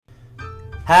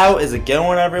How is it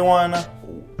going, everyone?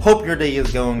 Hope your day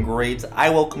is going great. I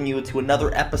welcome you to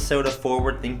another episode of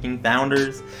Forward Thinking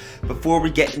Founders. Before we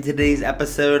get into today's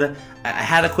episode, I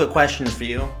had a quick question for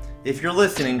you. If you're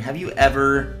listening, have you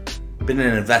ever been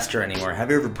an investor anywhere?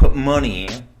 Have you ever put money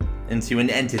into an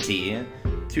entity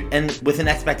and with an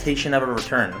expectation of a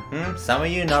return? Some of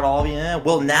you, not all of you.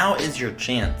 Well, now is your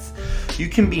chance. You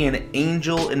can be an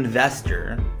angel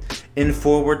investor in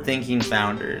Forward Thinking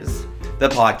Founders, the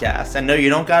podcast. And no, you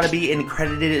don't got to be an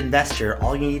accredited investor.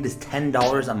 All you need is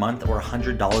 $10 a month or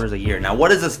 $100 a year. Now, what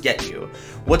does this get you?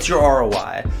 What's your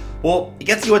ROI? Well, it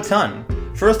gets you a ton.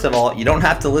 First of all, you don't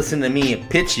have to listen to me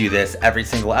pitch you this every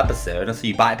single episode, so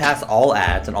you bypass all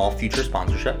ads and all future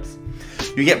sponsorships.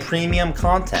 You get premium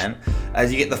content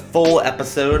as you get the full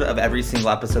episode of every single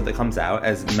episode that comes out,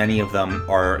 as many of them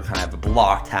are kind of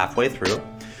blocked halfway through.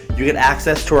 You get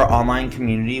access to our online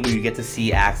community where you get to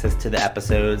see access to the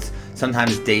episodes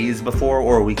sometimes days before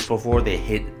or weeks before they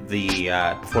hit the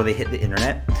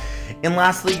internet. And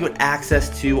lastly, you get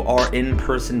access to our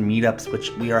in-person meetups,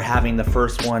 which we are having the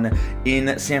first one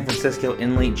in San Francisco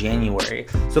in late January.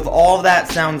 So if all of that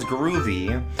sounds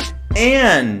groovy,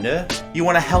 and you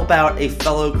want to help out a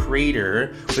fellow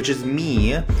creator, which is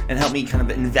me, and help me kind of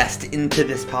invest into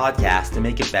this podcast to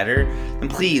make it better, then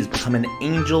please become an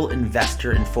angel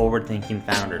investor in Forward Thinking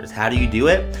Founders. How do you do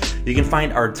it? You can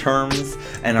find our terms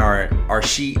and our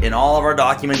sheet and all of our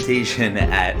documentation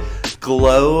at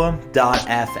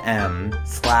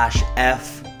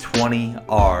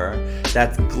glow.fm/F20R.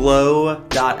 That's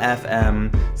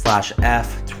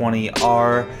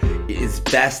glow.fm/F20R. It is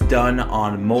best done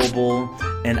on mobile,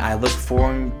 and I look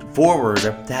forward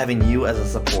to having you as a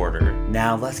supporter.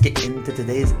 Now let's get into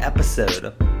today's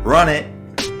episode. Run it!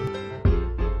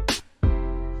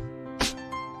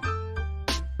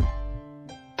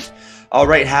 All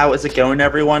right, how is it going,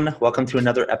 everyone? Welcome to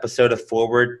another episode of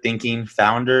Forward Thinking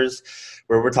Founders,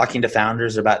 where we're talking to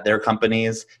founders about their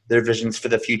companies, their visions for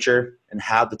the future, and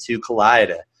how the two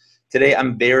collide. Today,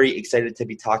 I'm very excited to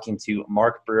be talking to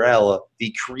Mark Burrell,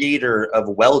 the creator of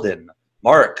Weldon.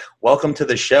 Mark, welcome to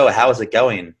the show. How is it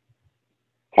going?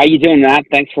 How you doing, Matt?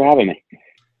 Thanks for having me.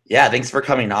 Yeah, thanks for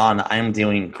coming on. I'm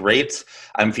doing great.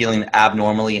 I'm feeling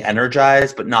abnormally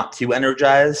energized, but not too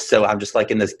energized. So I'm just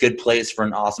in this good place for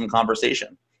an awesome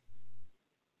conversation.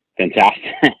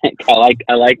 Fantastic.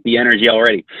 I like the energy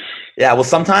already. Yeah, well,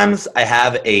 sometimes I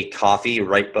have a coffee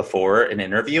right before an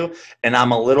interview, and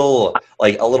I'm a little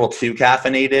too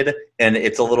caffeinated, and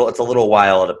it's a little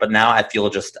wild. But now I feel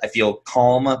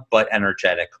calm but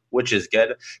energetic, which is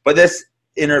good. But this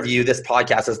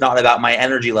podcast is not about my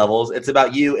energy levels. It's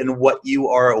about you and what you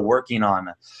are working on.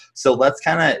 So let's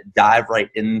kind of dive right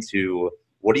into,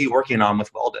 what are you working on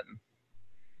with Weldon?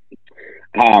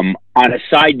 On a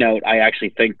side note, I actually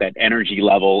think that energy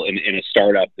level in a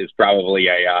startup is probably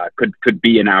could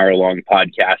be an hour-long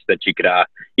podcast that you could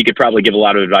probably give a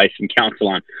lot of advice and counsel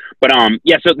on. But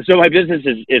so my business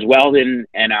is Weldon,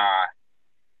 and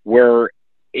what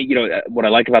I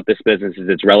like about this business is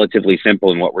it's relatively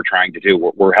simple in what we're trying to do.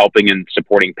 We're helping and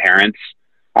supporting parents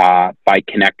by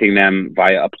connecting them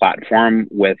via a platform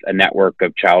with a network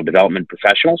of child development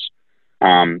professionals.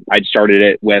 I started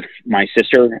it with my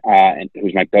sister,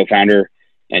 who's my co-founder,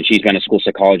 and she's been a school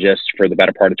psychologist for the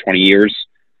better part of 20 years.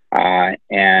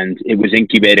 And it was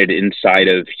incubated inside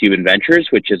of Human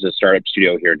Ventures, which is a startup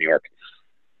studio here in New York.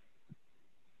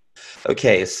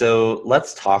 Okay, so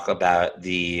let's talk about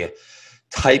the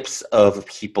types of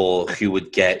people who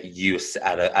would get use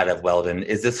out of Weldon.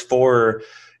 Is this for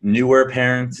newer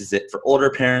parents? Is it for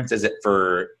older parents? Is it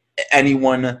for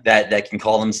anyone that can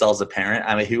call themselves a parent?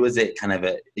 I mean, who is it kind of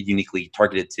uniquely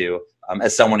targeted to,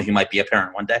 as someone who might be a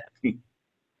parent one day?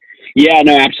 Yeah,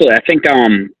 no, absolutely. I think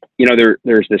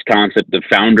there's this concept of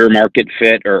founder market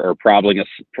fit, or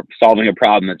solving a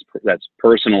problem that's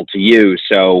personal to you.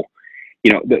 So,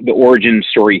 the origin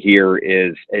story here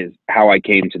is how I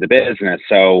came to the business.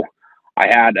 So I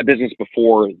had a business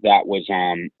before that was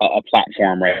a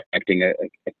platform, right,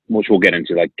 which we'll get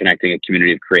into, connecting a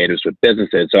community of creatives with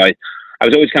businesses. So I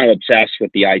was always kind of obsessed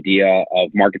with the idea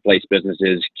of marketplace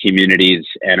businesses, communities,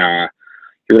 and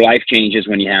your life changes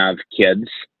when you have kids.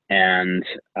 And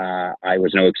I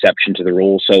was no exception to the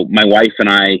rule. So my wife and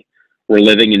I were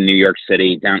living in New York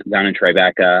City, down in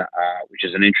Tribeca, which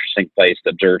is an interesting place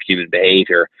to observe human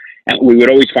behavior. And we would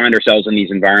always find ourselves in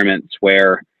these environments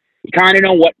where you kind of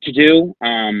know what to do,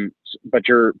 but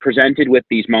you're presented with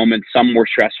these moments, some more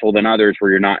stressful than others,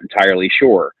 where you're not entirely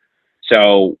sure.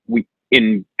 So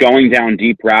in going down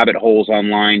deep rabbit holes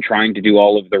online, trying to do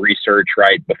all of the research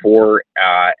right before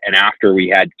and after we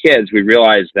had kids, we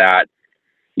realized that,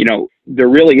 there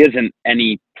really isn't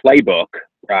any playbook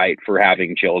right, for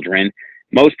having children.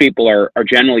 Most people are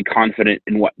generally confident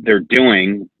in what they're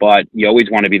doing, but you always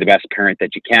want to be the best parent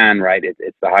that you can, right?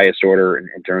 It's the highest order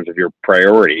in terms of your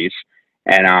priorities.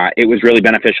 And it was really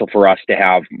beneficial for us to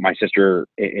have my sister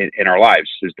in our lives,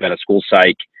 who's been a school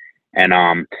psych,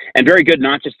 and very good,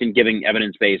 not just in giving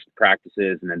evidence-based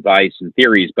practices and advice and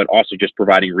theories, but also just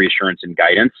providing reassurance and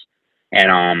guidance.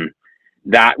 And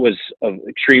that was of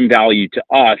extreme value to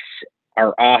us.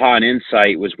 Our aha and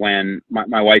insight was when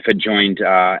my wife had joined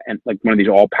and like one of these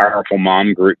all-powerful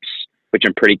mom groups, which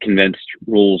I'm pretty convinced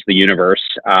rules the universe.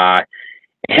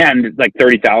 And like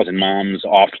 30,000 moms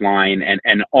offline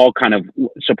and all kind of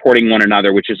supporting one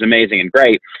another, which is amazing and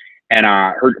great. And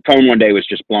her phone one day was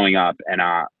just blowing up, and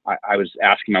I was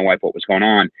asking my wife what was going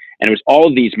on, and it was all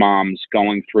of these moms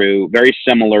going through very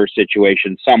similar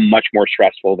situations, some much more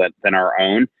stressful than our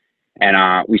own.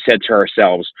 And we said to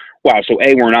ourselves, wow, so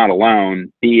A, we're not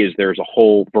alone. B, is there's a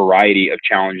whole variety of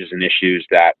challenges and issues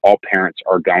that all parents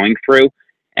are going through.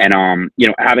 And,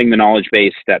 having the knowledge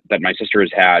base that my sister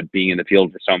has had, being in the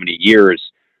field for so many years,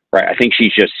 right, I think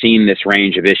she's just seen this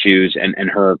range of issues, and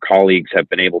her colleagues have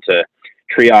been able to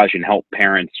triage and help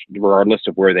parents regardless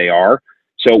of where they are.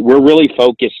 So we're really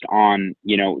focused on,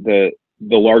 the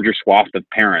larger swath of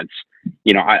parents.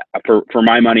 For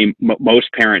my money,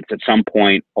 most parents at some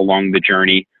point along the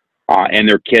journey and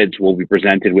their kids will be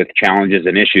presented with challenges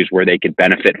and issues where they could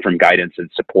benefit from guidance and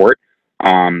support.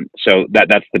 So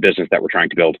that's the business that we're trying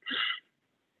to build.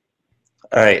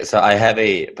 All right, so I have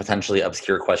a potentially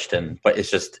obscure question, but it's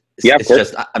just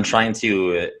I'm trying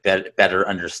to better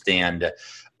understand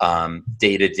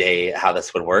day to day how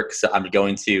this would work. So I'm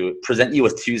going to present you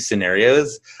with two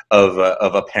scenarios of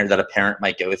a parent that a parent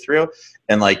might go through,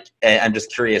 and I'm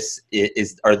just curious: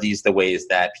 are these the ways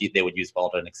that they would use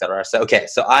Weldon, et cetera? So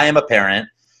so I am a parent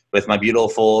with my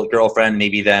beautiful girlfriend,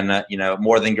 maybe then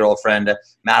more than girlfriend,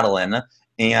 Madeline,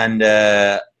 and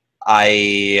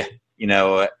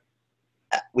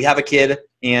we have a kid,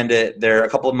 and they're a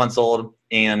couple of months old,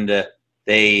 and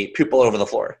they poop all over the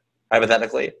floor,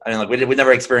 hypothetically. I mean, we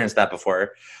never experienced that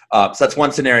before. So that's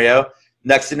one scenario.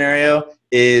 Next scenario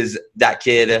is that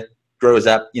kid grows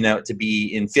up, to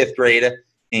be in 5th grade,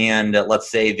 and let's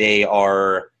say they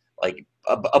are like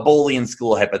a bully in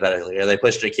school, hypothetically, or they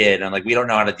pushed a kid, and we don't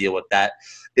know how to deal with that.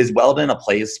 Is Weldon a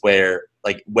place where,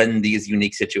 when these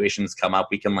unique situations come up,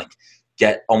 we can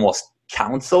get almost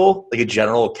counsel, a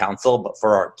general counsel, but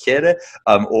for our kid,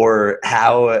 or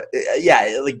how?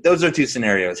 Those are two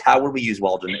scenarios. How would we use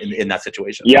Weldon in that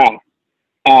situation? Yeah.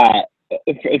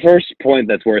 The first point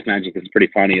that's worth mentioning, because it's pretty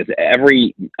funny, is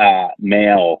every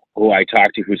male who I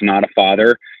talk to who's not a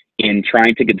father, in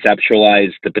trying to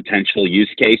conceptualize the potential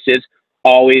use cases,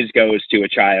 always goes to a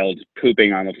child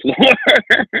pooping on the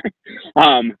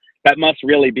floor. That must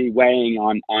really be weighing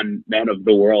on men of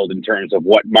the world in terms of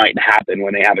what might happen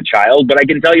when they have a child. But I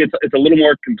can tell you it's a little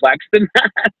more complex than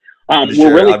that.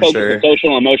 We're really focused on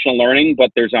social and emotional learning, but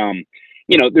there's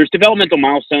developmental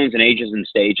milestones and ages and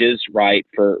stages, right,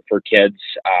 for kids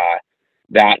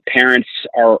that parents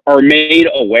are made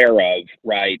aware of,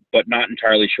 right, but not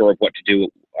entirely sure of what to do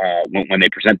when they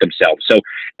present themselves. So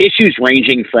issues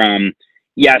ranging from,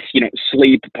 yes,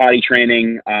 sleep, potty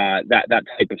training, that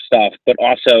type of stuff, but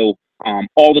also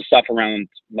all the stuff around,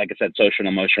 like I said, social and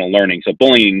emotional learning. So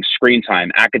bullying, screen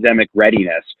time, academic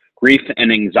readiness, grief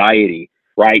and anxiety,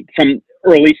 right? Some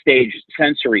early stage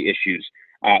sensory issues,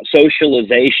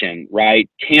 socialization, right?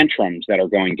 Tantrums that are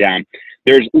going down.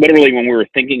 There's literally, when we were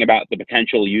thinking about the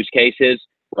potential use cases,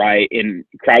 right, in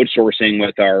crowdsourcing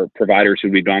with our providers who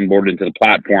we've onboarded into the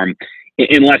platform,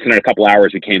 in less than a couple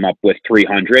hours, we came up with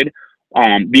 300.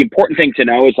 The important thing to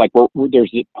know is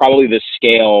there's probably this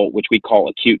scale, which we call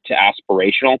acute to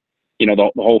aspirational.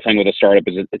 The whole thing with a startup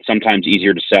is it's sometimes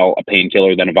easier to sell a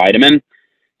painkiller than a vitamin.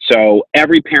 So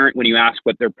every parent, when you ask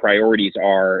what their priorities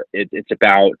are, it's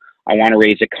about, I want to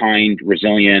raise a kind,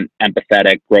 resilient,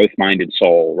 empathetic, growth-minded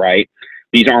soul, right?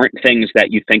 These aren't things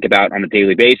that you think about on a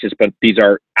daily basis, but these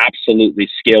are absolutely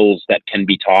skills that can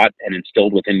be taught and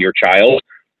instilled within your child,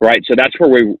 right? So that's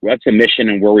that's a mission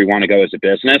and where we want to go as a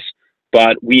business.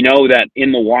 But we know that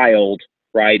in the wild,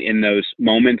 right, in those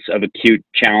moments of acute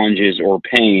challenges or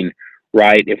pain,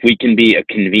 right, if we can be a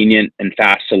convenient and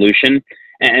fast solution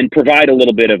and provide a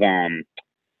little bit of,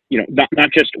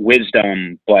 not just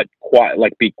wisdom, but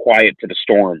be quiet to the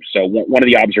storm. So one of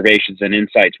the observations and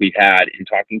insights we've had in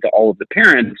talking to all of the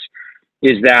parents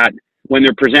is that when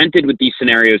they're presented with these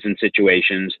scenarios and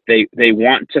situations, they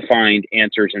want to find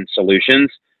answers and solutions.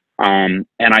 And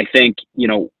I think,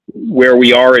 where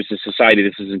we are as a society,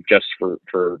 this isn't just for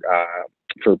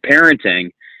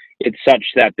parenting, it's such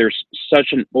that there's such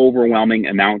an overwhelming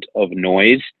amount of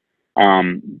noise,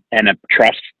 and a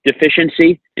trust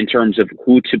deficiency in terms of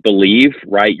who to believe,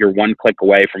 right? You're one click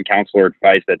away from counselor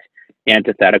advice that's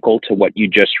antithetical to what you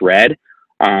just read.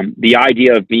 The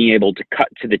idea of being able to cut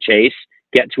to the chase,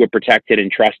 get to a protected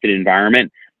and trusted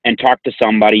environment, and talk to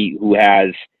somebody who has,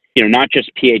 not just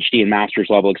PhD and master's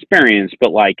level experience,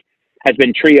 but like has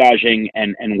been triaging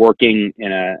and working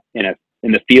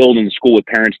in the field and school with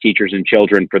parents, teachers, and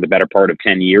children for the better part of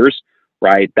 10 years,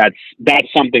 right? That's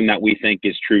something that we think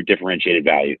is true differentiated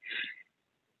value.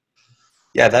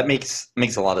 Yeah, that makes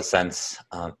a lot of sense.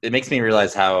 It makes me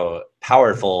realize how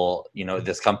powerful,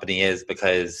 this company is,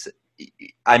 because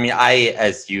I,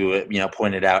 as you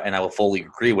pointed out, and I will fully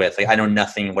agree with, like, I know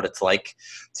nothing what it's like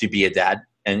to be a dad.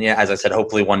 And as I said,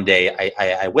 hopefully one day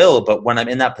I will. But when I'm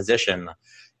in that position,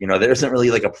 there isn't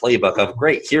really like a playbook of,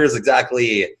 great, here's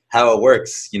exactly how it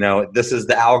works. This is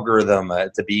the algorithm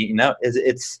to be,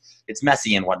 it's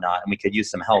messy and whatnot, and we could use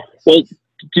some help. Well,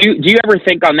 do you ever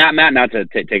think on that, Matt, not to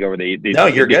take over the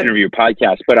interview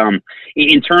podcast, but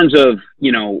in terms of,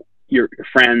 your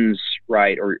friends,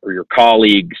 right, or your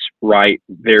colleagues, right,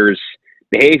 there's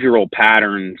behavioral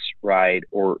patterns, right,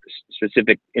 or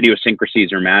specific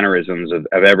idiosyncrasies or mannerisms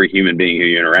of every human being who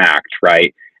you interact,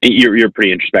 right? You're a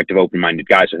pretty introspective, open-minded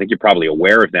guy, so I think you're probably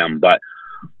aware of them, but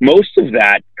most of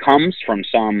that comes from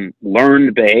some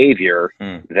learned behavior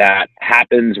that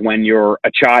happens when you're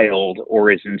a child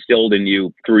or is instilled in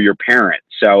you through your parents.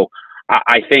 So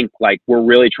I think, like, we're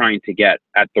really trying to get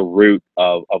at the root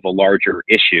of a larger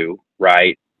issue,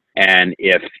 right? And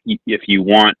if you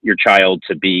want your child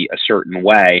to be a certain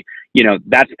way,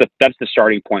 that's the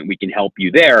starting point. We can help you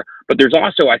there. But there's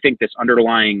also, I think, this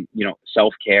underlying,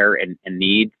 self-care and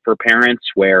need for parents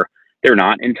where they're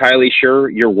not entirely sure.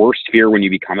 Your worst fear when you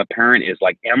become a parent is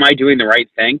like, am I doing the right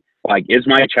thing? Like, is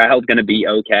my child going to be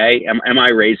okay? Am I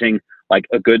raising like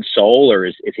a good soul, or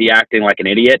is he acting like an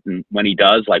idiot? And when he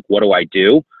does, like, what do I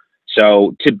do?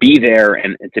 So to be there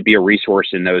and to be a resource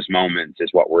in those moments is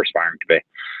what we're aspiring to be.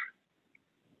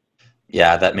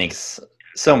 Yeah, that makes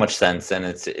so much sense. And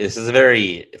this is a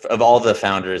very, of all the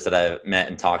founders that I've met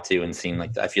and talked to and seen,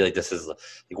 like, I feel like this is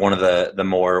like one of the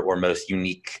more or most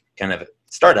unique kind of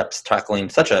startups tackling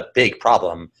such a big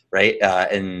problem, right?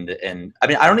 And I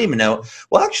mean, I don't even know.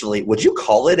 Well, actually, would you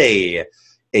call it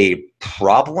a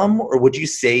problem, or would you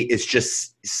say it's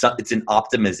an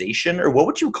optimization, or what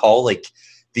would you call, like,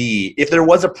 if there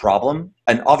was a problem,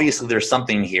 and obviously there's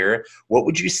something here, what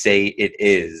would you say it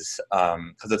is?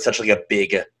 Because it's such a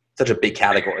big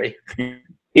category.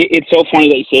 It's so funny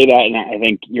that you say that, and I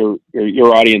think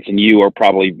your audience and you are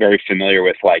probably very familiar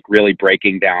with, like, really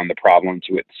breaking down the problem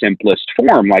to its simplest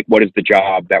form. Like, what is the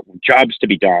jobs to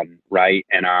be done, right?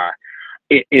 And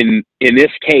in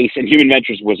this case, and Human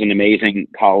Ventures was an amazing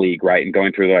colleague, right, and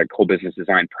going through the whole business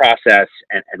design process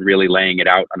and really laying it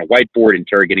out on a whiteboard,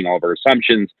 interrogating all of our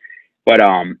assumptions. But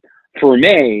for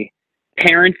me,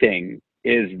 parenting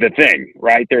is the thing,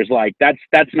 right? There's like, that's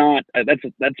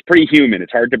pretty human.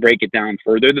 It's hard to break it down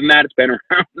further than that. It's been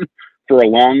around for a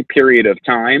long period of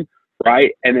time,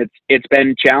 right? And it's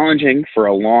been challenging for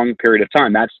a long period of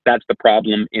time. That's the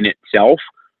problem in itself.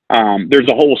 There's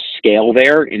a whole scale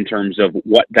there in terms of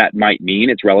what that might mean.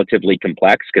 It's relatively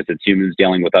complex because it's humans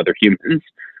dealing with other humans.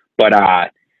 But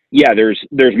yeah,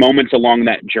 there's moments along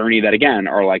that journey that, again,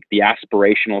 are like the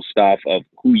aspirational stuff of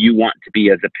who you want to be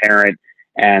as a parent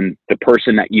and the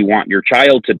person that you want your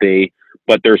child to be.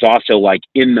 But there's also, like,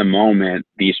 in the moment,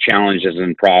 these challenges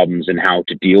and problems and how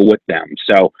to deal with them.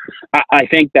 So I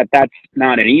think that's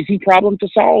not an easy problem to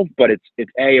solve, but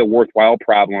it's a worthwhile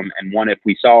problem, and one, if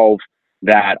we solve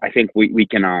that, I think we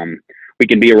can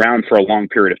be around for a long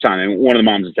period of time. And one of the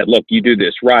moms said, look, you do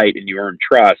this right and you earn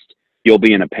trust, you'll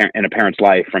be in a parent's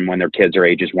life from when their kids are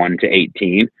ages 1 to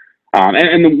 18.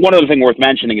 And one other thing worth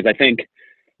mentioning is, I think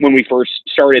when we first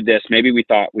started this, maybe we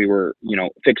thought we were,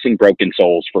 fixing broken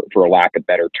souls, for a lack of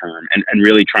better term, and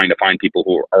really trying to find people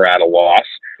who are at a loss.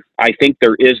 I think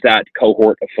there is that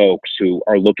cohort of folks who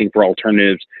are looking for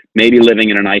alternatives, maybe living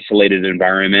in an isolated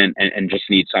environment and just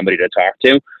need somebody to talk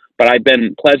to. But I've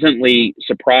been pleasantly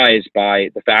surprised by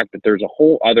the fact that there's a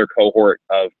whole other cohort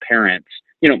of parents,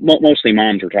 mostly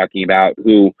moms we're talking about,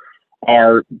 who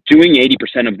are doing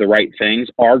 80% of the right things,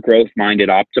 are growth-minded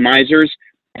optimizers,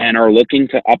 and are looking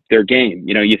to up their game.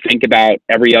 You think about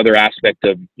every other aspect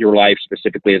of your life,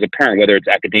 specifically as a parent, whether it's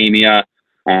academia,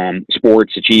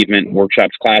 sports, achievement,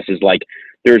 workshops, classes, like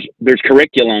there's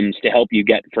curriculums to help you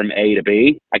get from A to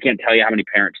B. I can't tell you how many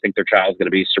parents think their child's going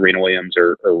to be Serena Williams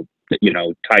or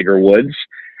Tiger Woods.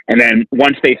 And then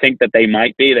once they think that they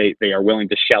might be, they are willing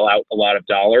to shell out a lot of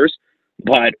dollars.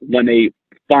 But when they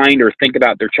find or think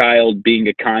about their child being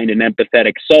a kind and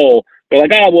empathetic soul, they're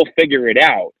like, oh, we'll figure it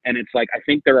out. And it's like, I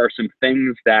think there are some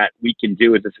things that we can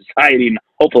do as a society, and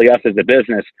hopefully us as a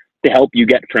business, to help you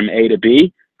get from A to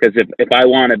B. Because if I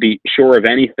want to be sure of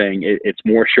anything, it's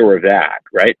more sure of that,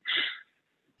 right?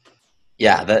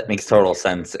 Yeah, that makes total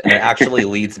sense. And it actually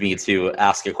leads me to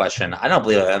ask a question I don't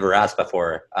believe I've ever asked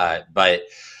before. But,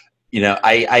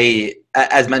 I,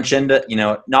 as mentioned,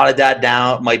 not a dad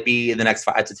now, might be in the next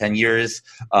 5 to 10 years.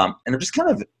 And I'm just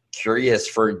kind of curious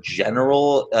for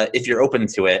general, if you're open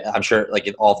to it. I'm sure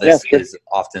all this is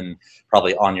often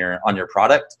probably on your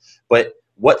product, but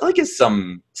what is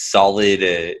some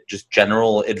solid, just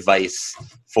general advice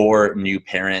for new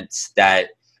parents that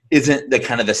isn't the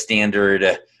kind of the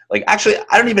standard? Actually,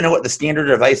 I don't even know what the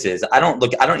standard advice is. I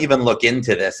don't even look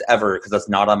into this ever because that's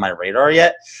not on my radar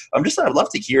yet. I'd love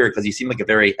to hear, because you seem like a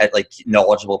very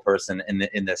knowledgeable person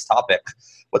in this topic.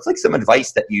 What's some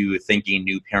advice that you think a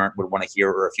new parent would want to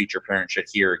hear, or a future parent should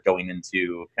hear going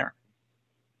into parenting?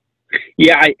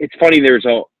 Yeah, it's funny. There's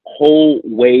a whole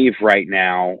wave right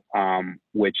now,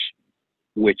 which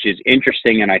is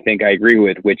interesting, and I think I agree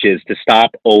with, which is to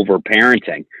stop over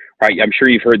parenting. Right? I'm sure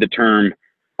you've heard the term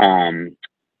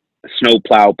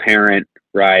snowplow parent,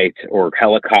 right, or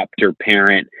helicopter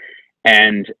parent.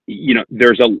 And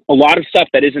there's a lot of stuff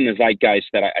that is in the zeitgeist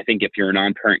that I think if you're a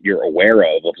non-parent, you're aware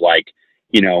of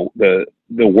the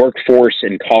workforce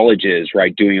in colleges,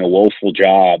 right, doing a woeful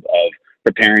job of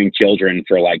preparing children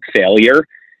for failure.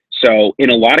 So in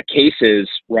a lot of cases,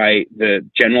 right, the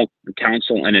general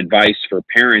counsel and advice for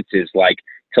parents is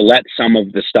to let some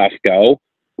of the stuff go,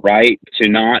 right, to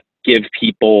not give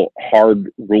people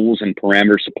hard rules and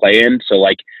parameters to play in. So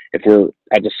if we're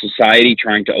as a society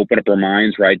trying to open up our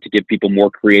minds, right, to give people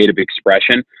more creative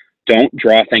expression, don't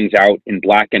draw things out in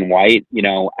black and white.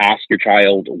 Ask your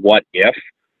child what if,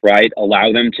 right?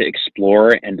 Allow them to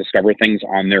explore and discover things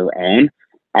on their own.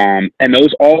 And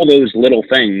all those little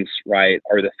things, right,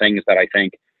 are the things that I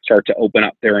think start to open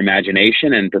up their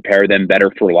imagination and prepare them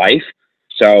better for life.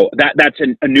 So that's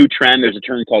a new trend. There's a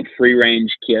term called free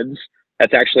range kids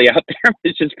that's actually out there.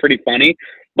 It's just pretty funny,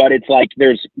 but it's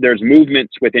there's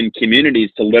movements within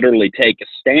communities to literally take a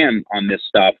stand on this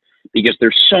stuff because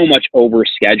there's so much over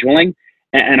scheduling.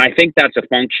 And I think that's a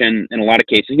function in a lot of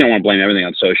cases. You don't want to blame everything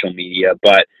on social media,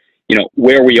 but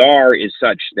where we are is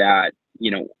such that,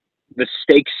 the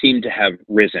stakes seem to have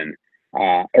risen,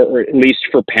 or at least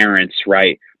for parents,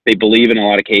 right? They believe in a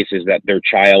lot of cases that their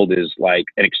child is an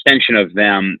extension of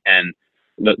them and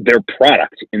their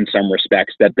product in some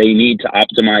respects that they need to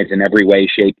optimize in every way,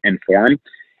 shape, and form.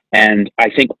 And I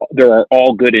think there are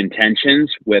all good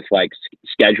intentions with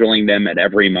scheduling them at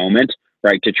every moment,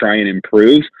 right, to try and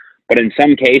improve. But in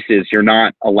some cases, you're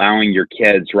not allowing your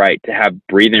kids, right, to have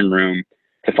breathing room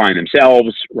to find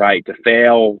themselves, right, to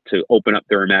fail, to open up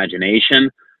their imagination.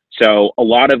 So a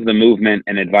lot of the movement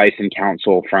and advice and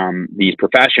counsel from these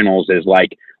professionals is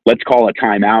let's call a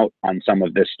timeout on some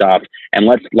of this stuff, and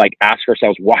let's ask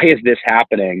ourselves, why is this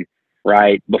happening,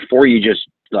 right? Before you just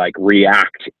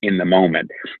react in the moment.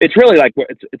 It's really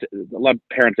it's a lot of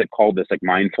parents that call this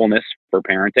mindfulness for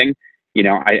parenting.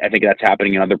 I think that's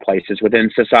happening in other places within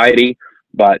society,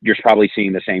 but you're probably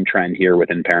seeing the same trend here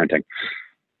within parenting.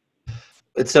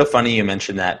 It's so funny you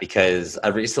mentioned that, because I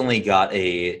recently got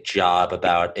a job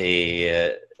about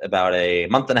a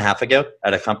month and a half ago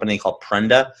at a company called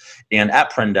Prenda. And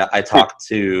at Prenda, I talk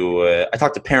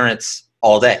to parents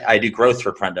all day. I do growth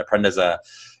for Prenda. Prenda's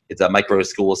it's a micro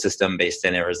school system based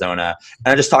in Arizona.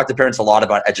 And I just talk to parents a lot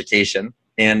about education.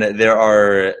 And there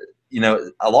are,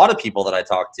 a lot of people that I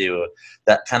talk to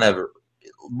that kind of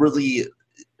really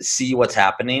see what's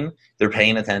happening. They're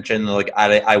paying attention. They're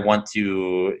I want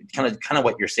to kind of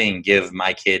what you're saying, give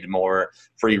my kid more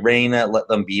free reign, let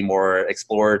them be more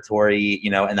exploratory,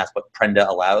 and that's what Prenda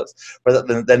allows. But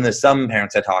then there's some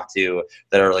parents I talk to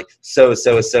that are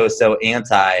so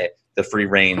anti the free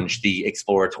range, the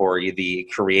exploratory, the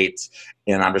create.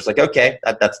 And I'm just okay,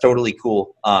 that's totally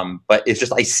cool. But it's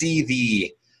just, I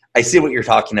see what you're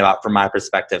talking about from my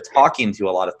perspective, talking to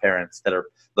a lot of parents that are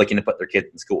looking to put their kids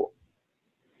in school.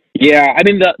 Yeah, I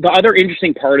mean, the other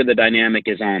interesting part of the dynamic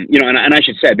is, and I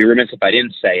should say, I'd be remiss if I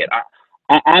didn't say it.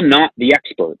 I'm not the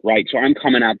expert, right? So I'm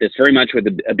coming at this very much with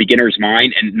a beginner's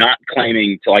mind and not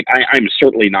claiming to I'm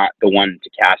certainly not the one to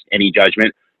cast any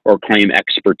judgment or claim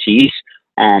expertise.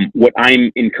 What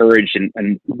I'm encouraged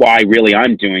and why really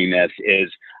I'm doing this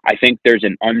is I think there's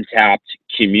an untapped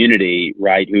community,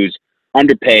 right, who's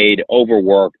underpaid,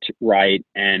 overworked, right,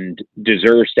 and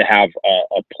deserves to have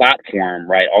a platform,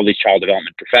 right, all these child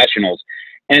development professionals.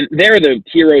 And they're the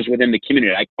heroes within the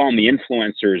community. I call them the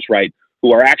influencers, right,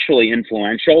 who are actually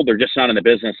influential. They're just not in the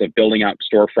business of building out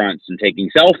storefronts and taking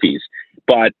selfies,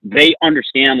 but they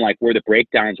understand like where the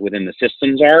breakdowns within the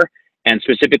systems are, and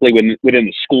specifically within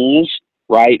the schools,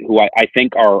 right? Who I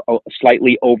think are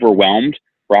slightly overwhelmed,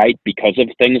 right? Because of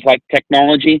things like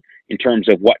technology in terms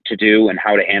of what to do and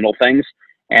how to handle things.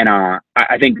 And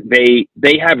I think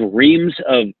they have reams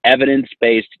of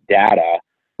evidence-based data,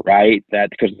 right? That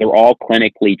because they're all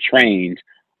clinically trained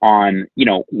on, you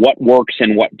know, what works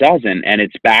and what doesn't, and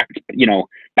it's backed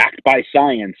by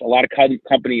science. A lot of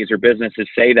companies or businesses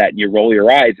say that, and you roll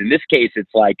your eyes. In this case,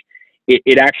 it's like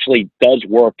it actually does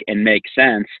work and make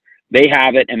sense. They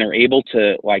have it, and they're able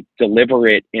to like deliver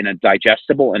it in a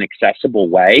digestible and accessible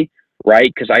way, right?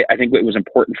 Because I think it was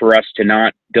important for us to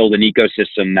not build an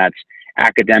ecosystem that's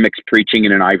academics preaching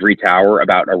in an ivory tower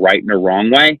about a right and a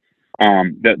wrong way.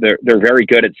 They're very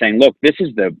good at saying, look, this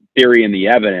is the theory and the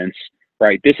evidence,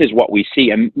 right? This is what we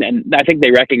see. And I think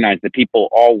they recognize that people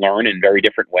all learn in very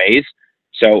different ways.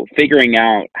 So figuring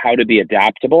out how to be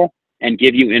adaptable and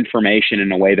give you information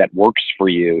in a way that works for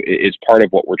you is part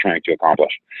of what we're trying to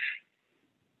accomplish.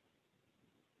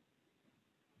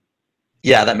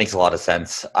 Yeah, that makes a lot of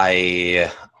sense.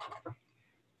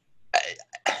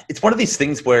 It's one of these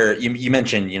things where you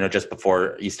mentioned, you know, just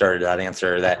before you started that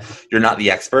answer, that you're not the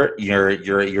expert.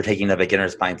 You're taking a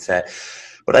beginner's mindset.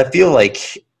 But I feel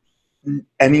like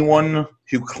anyone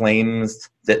who claims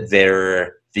that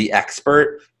they're the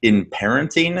expert in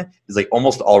parenting is like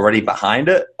almost already behind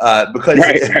it, because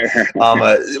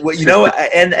you know,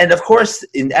 and of course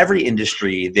in every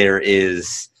industry there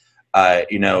is.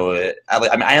 You know,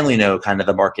 I only know kind of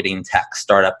the marketing tech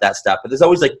startup, that stuff, but there's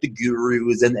always like the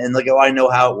gurus and like, oh, I know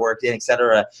how it worked, and et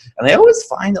cetera. And I always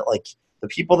find that like the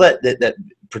people that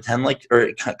pretend like,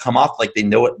 or come off like they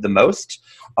know it the most,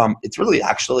 it's really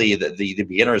actually the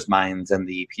beginner's minds and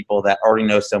the people that already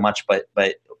know so much, but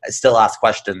still ask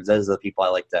questions. Those are the people I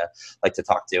like to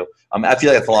talk to. I feel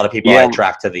like that's a lot of people I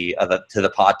attract to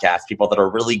the podcast, people that are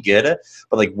really good,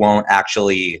 but like won't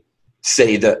actually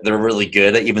say that they're really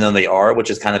good, even though they are,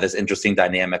 which is kind of this interesting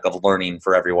dynamic of learning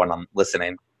for everyone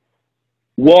listening.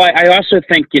 Well, I also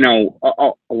think, you know,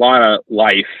 a lot of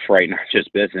life, right, not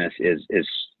just business, is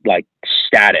like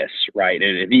status, right?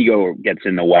 And if ego gets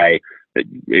in the way,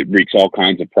 it wreaks all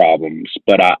kinds of problems.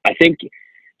 But I think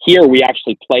here we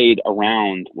actually played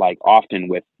around like often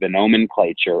with the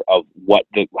nomenclature of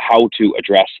how to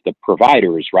address the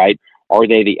providers, right? Are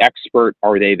they the expert?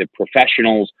 Are they the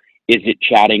professionals? Is it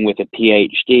chatting with a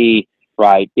PhD,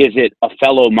 right? Is it a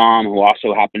fellow mom who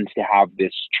also happens to have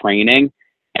this training?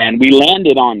 And we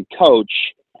landed on coach,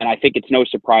 and I think it's no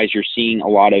surprise you're seeing a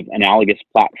lot of analogous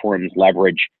platforms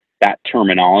leverage that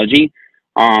terminology,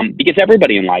 because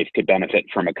everybody in life could benefit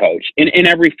from a coach in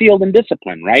every field and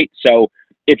discipline, right? So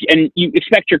and you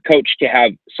expect your coach to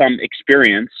have some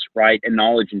experience, right, and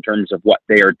knowledge in terms of what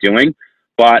they are doing,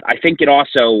 but I think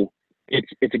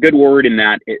it's a good word in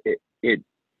that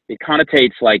it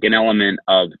connotates like an element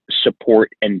of support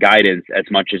and guidance as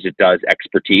much as it does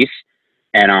expertise.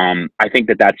 And I think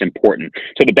that's important.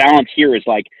 So the balance here is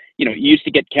like, you know, you used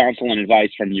to get counsel and advice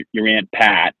from your Aunt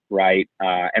Pat, right?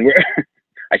 And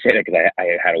I say that because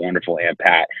I had a wonderful Aunt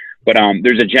Pat. But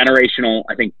there's a generational,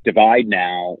 I think, divide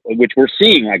now, which we're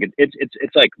seeing. Like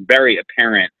it's like very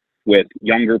apparent with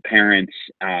younger parents,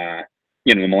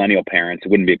 you know, the millennial parents. It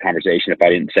wouldn't be a conversation if I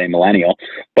didn't say millennial,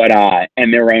 but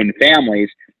and their own families.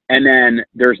 And then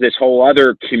there's this whole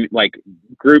other like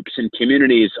groups and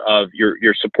communities of your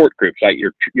support groups, like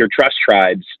your trust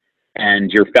tribes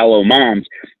and your fellow moms.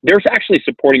 They're actually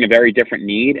supporting a very different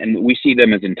need, and we see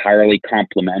them as entirely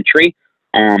complementary.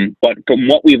 But from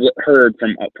what we've heard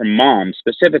from moms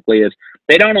specifically is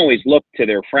they don't always look to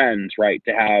their friends, right,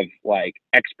 to have like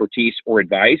expertise or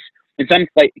advice. In some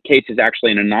cases,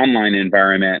 actually in an online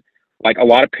environment, like a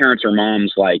lot of parents or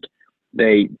moms, like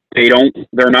they're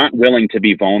not willing to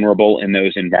be vulnerable in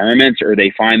those environments, or they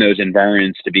find those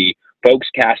environments to be folks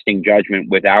casting judgment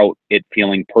without it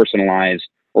feeling personalized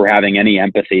or having any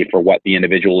empathy for what the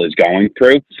individual is going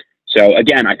through. So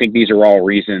again, I think these are all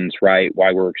reasons, right,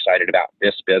 why we're excited about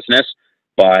this business.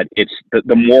 But it's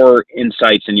the more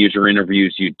insights and user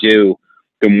interviews you do,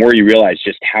 the more you realize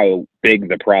just how big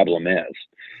the problem is.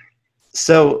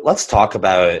 So let's talk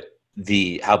about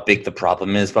how big the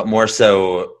problem is, but more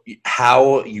so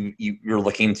how you're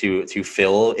looking to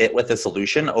fill it with a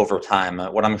solution over time.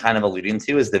 What I'm kind of alluding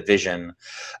to is the vision.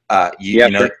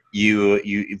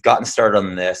 You've gotten started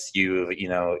on this. You've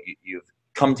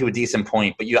come to a decent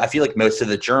point, but I feel like most of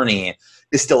the journey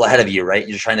is still ahead of you, right?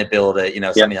 You're trying to build something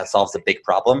that solves a big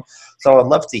problem. So I'd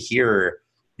love to hear,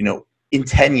 in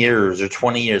 10 years or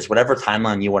 20 years, whatever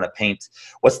timeline you want to paint,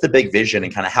 what's the big vision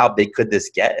and kind of how big could this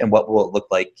get and what will it look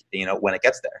like, when it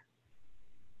gets there?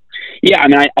 Yeah, I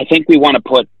mean, I think we want to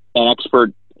put an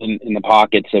expert in the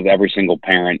pockets of every single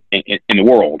parent in the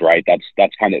world, right?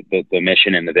 That's kind of the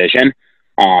mission and the vision.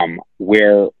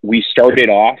 Where we started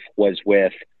off was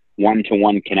with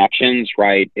one-to-one connections,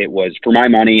 right? It was, for my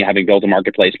money, having built a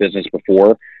marketplace business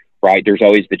before, right? There's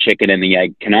always the chicken and the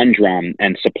egg conundrum,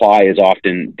 and supply is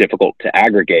often difficult to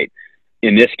aggregate.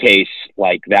 In this case,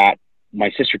 like that,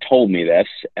 my sister told me this,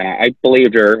 and I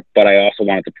believed her, but I also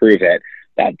wanted to prove it,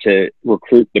 that to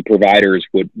recruit the providers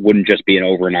wouldn't just be an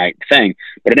overnight thing.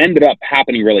 But it ended up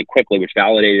happening really quickly, which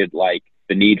validated like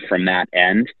the need from that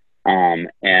end.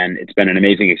 And it's been an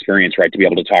amazing experience, right, to be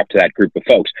able to talk to that group of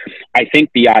folks. I think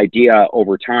the idea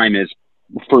over time is,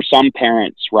 for some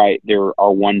parents, right, there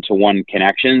are one-to-one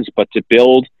connections, but to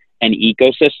build an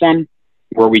ecosystem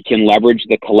where we can leverage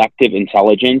the collective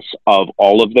intelligence of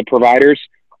all of the providers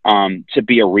to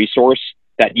be a resource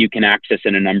that you can access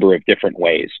in a number of different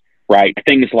ways, right?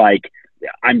 Things like,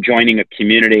 I'm joining a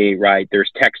community, right?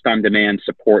 There's text on demand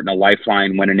support and a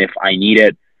lifeline when and if I need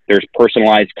it. There's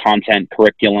personalized content,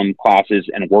 curriculum, classes,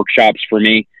 and workshops for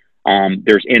me.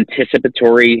 There's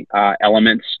anticipatory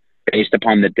elements based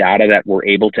upon the data that we're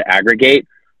able to aggregate,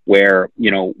 where,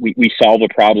 we solve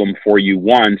a problem for you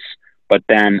once, but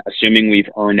then assuming we've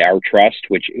earned our trust,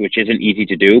 which isn't easy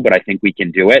to do, but I think we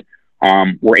can do it,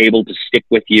 we're able to stick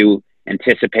with you,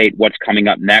 anticipate what's coming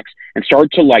up next, and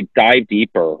start to like dive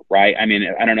deeper, right? I mean,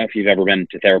 I don't know if you've ever been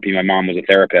to therapy. My mom was a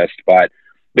therapist, but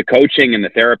the coaching and the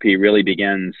therapy really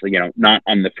begins, not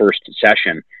on the first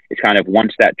session. It's kind of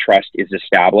once that trust is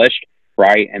established,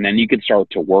 right? And then you can start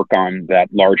to work on that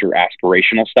larger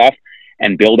aspirational stuff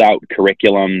and build out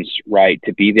curriculums, right,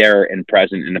 to be there and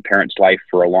present in a parent's life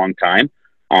for a long time.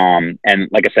 And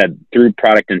like I said, through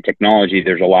product and technology,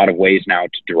 there's a lot of ways now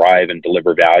to derive and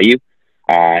deliver value.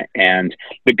 And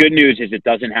the good news is it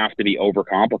doesn't have to be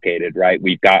overcomplicated, right?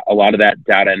 We've got a lot of that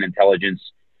data and intelligence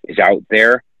is out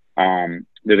there.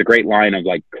 There's a great line of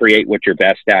like, create what you're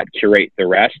best at, curate the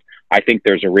rest. I think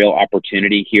there's a real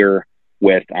opportunity here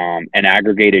with an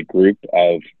aggregated group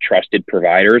of trusted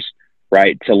providers,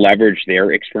 right, to leverage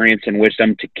their experience and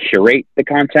wisdom to curate the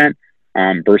content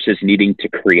versus needing to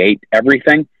create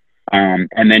everything,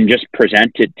 and then just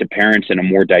present it to parents in a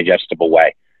more digestible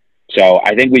way. So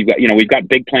I think we've got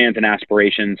big plans and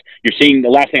aspirations. You're seeing, the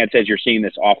last thing I'd say is you're seeing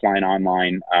this offline,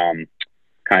 online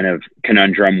kind of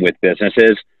conundrum with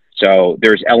businesses. So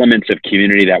there's elements of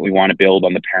community that we want to build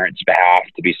on the parents' behalf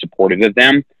to be supportive of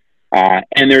them.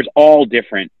 And there's all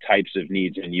different types of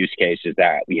needs and use cases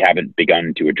that we haven't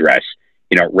begun to address,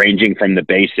 ranging from the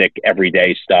basic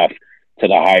everyday stuff to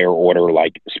the higher order,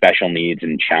 like special needs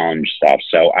and challenge stuff.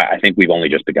 So I think we've only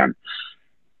just begun.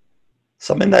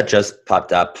 Something that just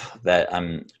popped up that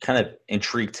I'm kind of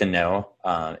intrigued to know,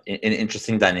 an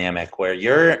interesting dynamic where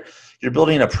you're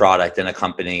building a product in a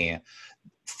company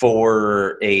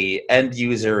for a end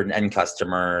user and end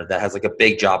customer that has like a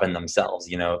big job in themselves,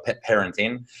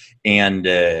 parenting. And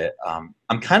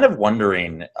I'm kind of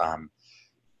wondering,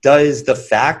 does the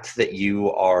fact that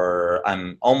you are,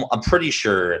 I'm pretty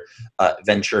sure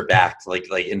venture backed, like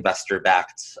investor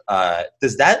backed,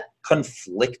 does that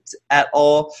conflict at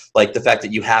all? Like the fact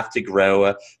that you have to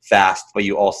grow fast, but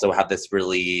you also have this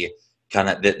really kind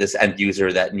of this end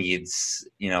user that needs,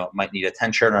 might need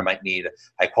attention or might need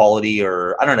high quality,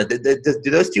 or I don't know.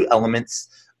 Do those two elements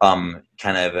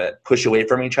kind of push away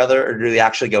from each other, or do they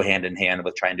actually go hand in hand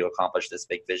with trying to accomplish this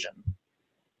big vision?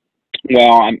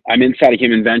 Well, I'm inside of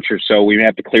Human Ventures, so we may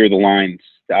have to clear the lines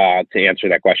to answer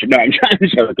that question. No, I'm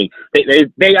joking.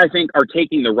 They, I think, are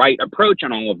taking the right approach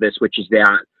on all of this, which is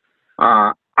that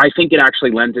I think it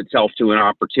actually lends itself to an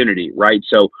opportunity, right?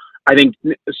 So I think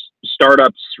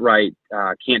startups, right,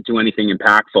 can't do anything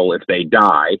impactful if they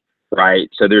die, right?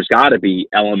 So there's got to be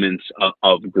elements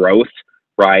of growth,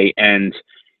 right? And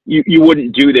you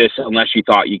wouldn't do this unless you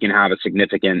thought you can have a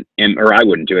significant, or I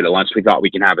wouldn't do it unless we thought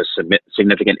we can have a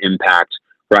significant impact,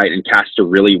 right, and cast a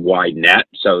really wide net.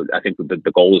 So I think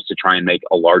the goal is to try and make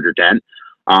a larger dent.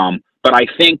 But I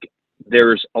think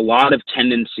there's a lot of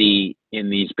tendency in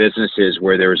these businesses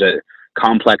where there's a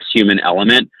complex human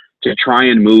element to try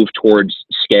and move towards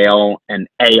scale and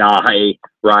AI,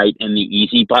 right, and the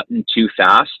easy button too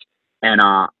fast. And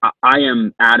I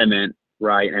am adamant,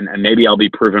 right, and maybe I'll be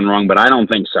proven wrong, but I don't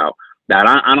think so. That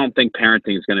I don't think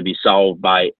parenting is going to be solved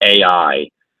by AI,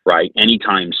 right,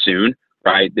 anytime soon,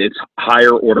 right? It's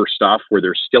higher order stuff where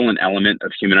there's still an element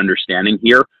of human understanding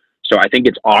here. So I think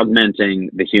it's augmenting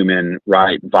the human,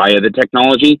 right, via the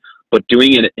technology, but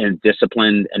doing it in a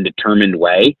disciplined and determined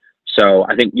way So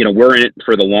I think, we're in it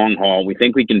for the long haul. We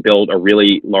think we can build a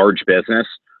really large business,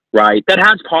 right, that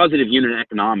has positive unit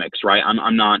economics, right?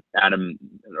 I'm not Adam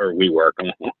or WeWork.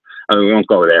 We won't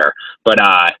go there. But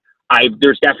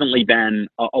there's definitely been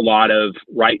a lot of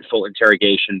rightful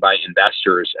interrogation by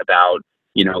investors about,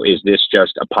 is this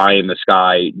just a pie in the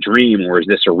sky dream, or is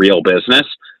this a real business?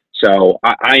 So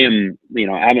I am,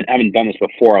 I haven't done this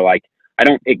before. Like, I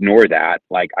don't ignore that.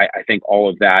 Like, I think all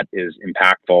of that is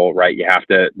impactful, right? You have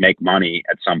to make money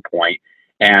at some point.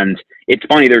 And it's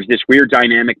funny, there's this weird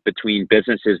dynamic between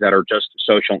businesses that are just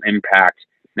social impact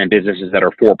and businesses that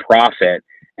are for profit.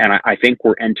 And I think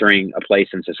we're entering a place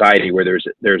in society where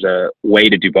there's a way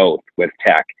to do both with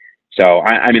tech. So,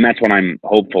 I mean, that's what I'm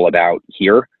hopeful about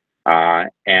here.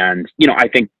 And, I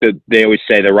think that they always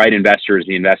say the right investor is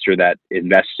the investor that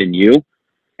invests in you.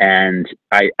 And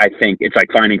I think it's like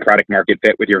finding product market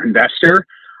fit with your investor.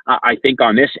 I think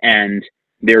on this end,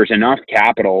 there's enough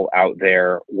capital out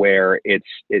there where it's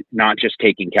not just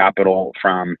taking capital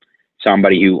from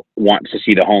somebody who wants to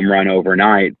see the home run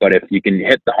overnight, but if you can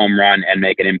hit the home run and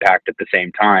make an impact at the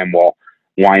same time, well,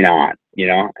 why not?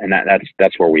 And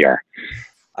that's where we are.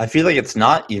 I feel like it's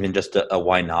not even just a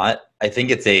why not. I think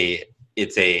it's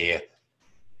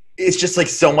just like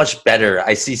so much better.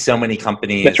 I see so many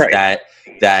companies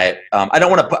that I don't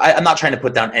want to I'm not trying to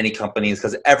put down any companies,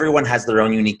 because everyone has their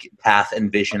own unique path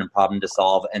and vision and problem to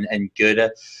solve, and good,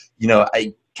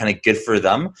 I kind of good for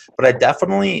them. But I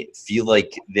definitely feel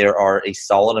like there are a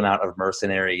solid amount of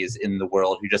mercenaries in the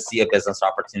world who just see a business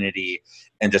opportunity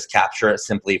and just capture it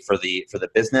simply for the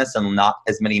business, and not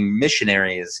as many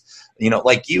missionaries,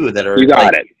 like you, that are. You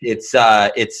got it.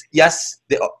 It's yes,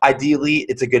 ideally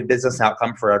it's a good business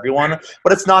outcome for everyone,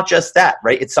 but it's not just that,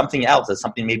 right? It's something else. It's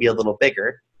something maybe a little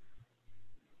bigger.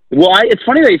 Well, it's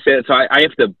funny that you say it. So I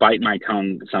have to bite my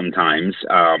tongue sometimes.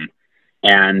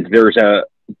 And there's a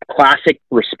classic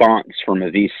response from a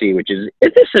VC, which is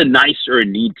this a nice or a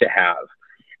need to have?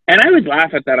 And I would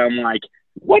laugh at that. I'm like,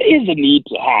 what is a need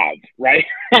to have, right?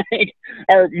 Like,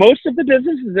 are most of the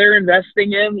businesses they're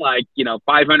investing in, like,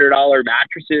 $500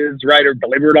 mattresses, right, or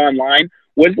delivered online?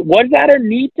 Was that a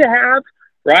need to have,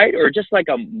 right? Or just like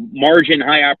a margin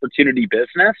high opportunity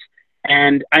business?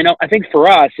 And I think for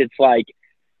us, it's like,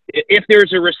 if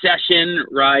there's a recession,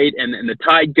 right, and the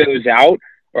tide goes out,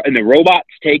 and the robots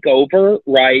take over,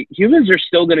 right, humans are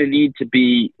still going to need to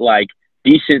be like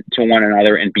decent to one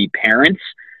another and be parents.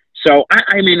 So,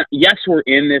 I mean, yes, we're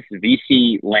in this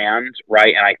VC land,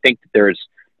 right? And I think that there's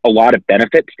a lot of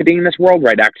benefits to being in this world,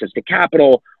 right? Access to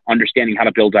capital, understanding how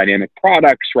to build dynamic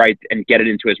products, right? And get it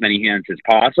into as many hands as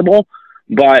possible.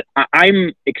 But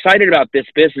I'm excited about this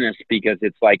business because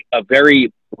it's like it's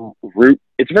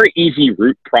a very easy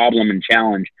root problem and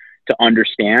challenge to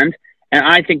understand. And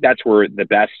I think that's where the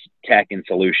best tech and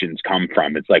solutions come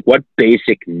from. It's like, what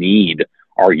basic need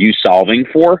are you solving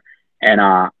for? And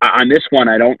on this one,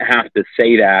 I don't have to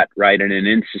say that, right, in an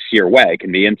insincere way. I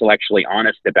can be intellectually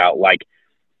honest about, like,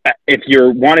 if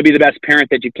you want to be the best parent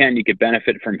that you can, you could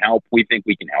benefit from help. We think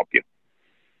we can help you.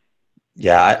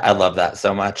 Yeah, I love that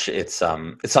so much. It's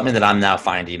something that I'm now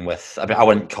finding with. I mean, I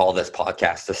wouldn't call this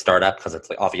podcast a startup because it's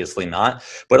like obviously not,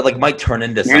 but it like might turn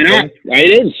into something. Why not?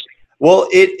 It is. Well,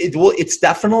 it's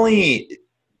definitely,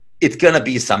 it's gonna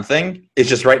be something. It's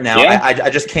just right now. Yeah. I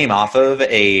just came off of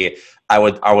I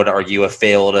would argue a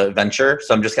failed venture.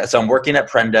 So I'm working at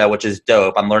Prenda, which is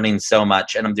dope. I'm learning so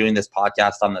much, and I'm doing this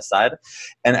podcast on the side.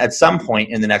 And at some point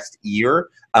in the next year,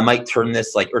 I might turn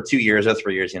this or 2 years or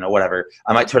 3 years, whatever.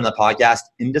 I might turn the podcast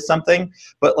into something.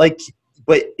 But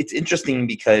it's interesting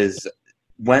because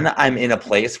when I'm in a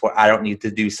place where I don't need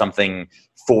to do something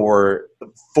for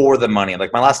the money,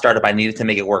 like my last startup, I needed to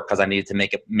make it work because I needed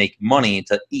to make money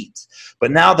to eat.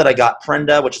 But now that I got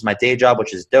Prenda, which is my day job,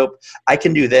 which is dope, I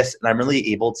can do this, and I'm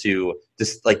really able to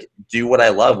just do what I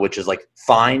love, which is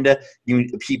find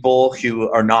people who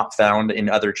are not found in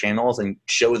other channels and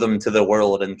show them to the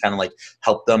world and kind of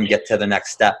help them get to the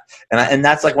next step. And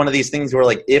that's one of these things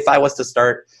where if I was to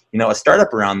start a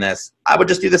startup around this, I would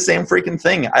just do the same freaking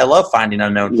thing. I love finding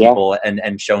unknown people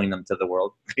and showing them to the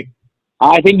world.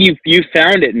 I think you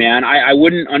found it, man. I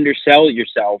wouldn't undersell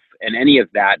yourself in any of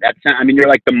that. You're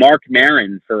like the Mark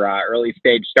Maron for early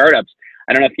stage startups.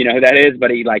 I don't know if you know who that is,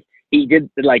 but he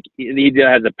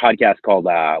has a podcast called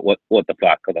what the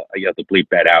fuck? You have to bleep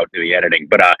that out in the editing.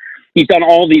 But he's done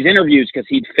all these interviews because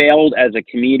he'd failed as a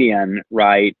comedian,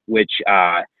 right? Which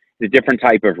is a different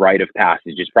type of rite of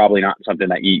passage. It's probably not something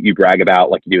that you brag about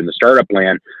like you do in the startup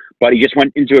land. But he just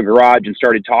went into a garage and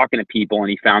started talking to people, and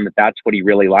he found that that's what he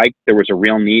really liked. There was a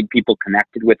real need. People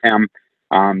connected with him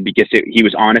because he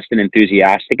was honest and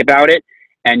enthusiastic about it.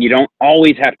 and you don't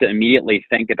always have to immediately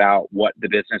think about what the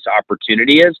business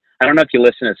opportunity is. I don't know if you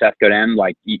listen to Seth Godin,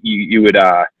 like you would,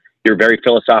 you're very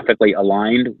philosophically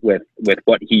aligned with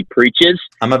what he preaches.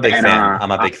 I'm a big fan.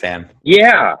 I'm a big fan.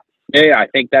 Yeah. I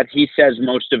think that he says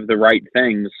most of the right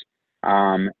things.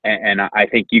 And I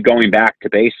think you going back to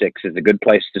basics is a good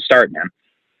place to start, man.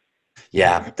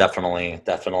 Yeah, definitely.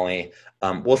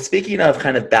 Well, speaking of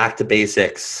kind of back to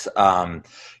basics,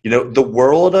 the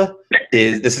world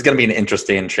this is going to be an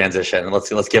interesting transition.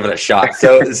 Let's give it a shot.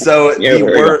 So Yeah,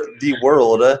 the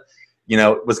world,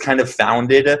 was kind of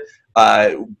founded,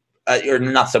 or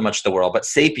not so much the world, but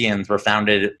sapiens were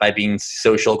founded by being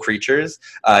social creatures.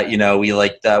 We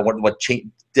like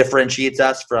differentiates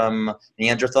us from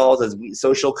Neanderthals is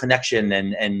social connection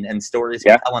and stories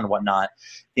we tell and whatnot.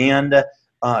 And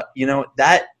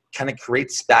that kind of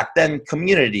creates back then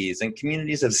communities, and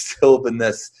communities have still been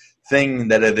this thing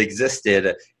that have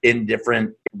existed in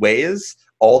different ways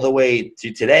all the way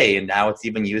to today, and now it's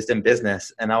even used in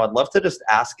business. And I would love to just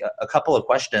ask a couple of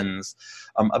questions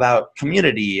about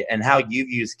community and how you've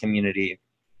used community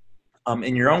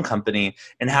in your own company,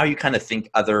 and how you kind of think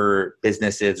other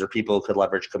businesses or people could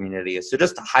leverage community. So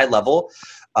just high level,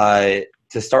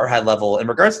 to start high level in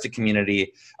regards to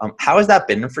community, how has that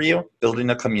been for you, building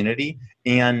a community?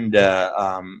 And,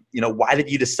 why did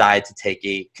you decide to take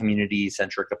a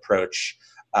community-centric approach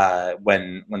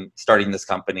when starting this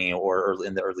company or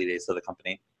in the early days of the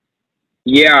company?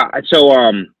 Yeah.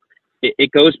 So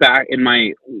it goes back in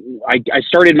I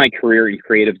started my career in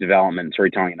creative development and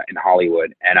storytelling in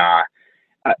Hollywood. And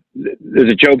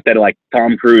there's a joke that like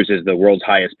Tom Cruise is the world's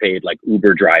highest paid like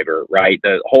Uber driver, right?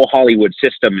 The whole Hollywood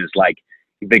system is like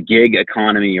the gig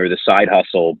economy or the side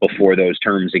hustle before those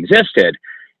terms existed.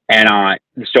 And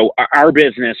so our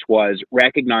business was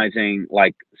recognizing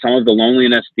like some of the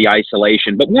loneliness, the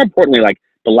isolation, but more importantly, like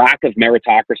the lack of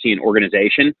meritocracy and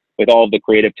organization with all of the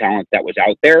creative talent that was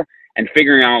out there, and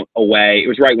figuring out a way. It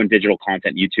was right when digital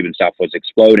content, YouTube and stuff was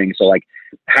exploding. So like,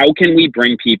 how can we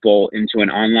bring people into an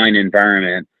online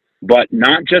environment, but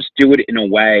not just do it in a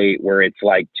way where it's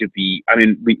like we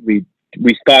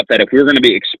thought that if we were going to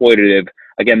be exploitative,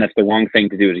 again, that's the wrong thing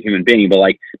to do as a human being, but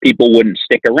like people wouldn't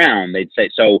stick around. They'd say,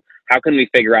 so how can we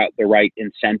figure out the right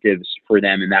incentives for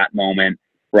them in that moment,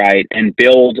 right? And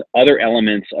build other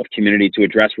elements of community to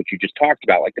address what you just talked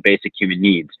about, like the basic human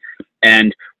needs.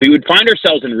 And we would find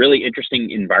ourselves in really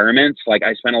interesting environments. Like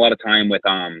I spent a lot of time with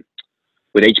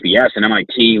HBS and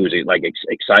MIT, who was like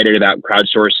excited about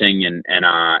crowdsourcing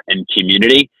and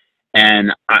community.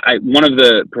 And one of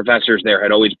the professors there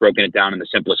had always broken it down in the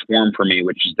simplest form for me,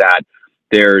 which is that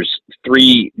there's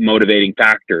three motivating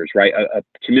factors, right? A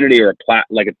community or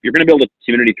like if you're going to build a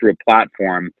community through a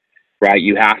platform, right,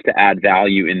 you have to add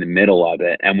value in the middle of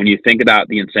it. And when you think about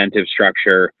the incentive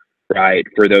structure, right,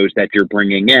 for those that you're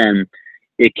bringing in,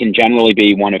 it can generally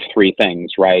be one of three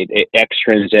things, right?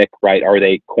 Extrinsic, right? Are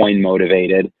they coin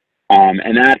motivated?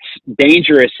 And that's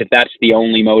dangerous if that's the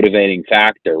only motivating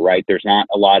factor, right? There's not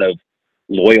a lot of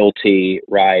loyalty,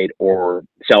 right, or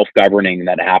self-governing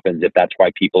that happens if that's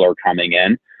why people are coming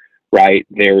in, right?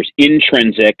 There's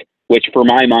intrinsic, which for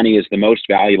my money is the most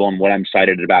valuable, and what I'm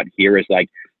excited about here is like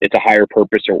it's a higher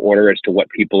purpose or order as to what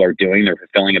people are doing. They're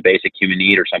fulfilling a basic human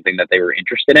need or something that they were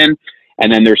interested in.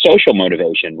 And then there's social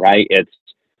motivation, right? It's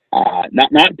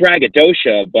not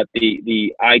braggadocio, but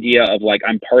the idea of like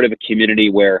I'm part of a community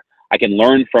where I can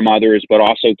learn from others, but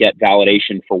also get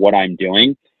validation for what I'm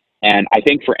doing. And I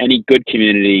think for any good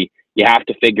community, you have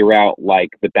to figure out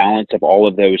like the balance of all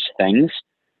of those things,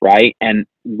 right? And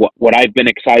what I've been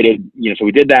excited, so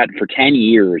we did that for 10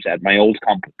 years at my old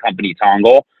company,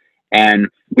 Tongle, and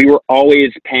we were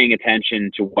always paying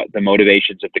attention to what the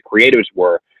motivations of the creators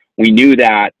were. We knew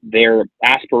that their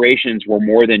aspirations were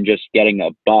more than just getting a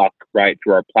buck, right,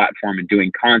 through our platform and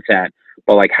doing content,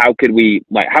 but like how could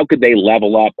they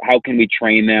level up? How can we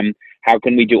train them? How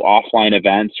can we do offline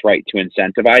events, right, to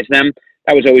incentivize them?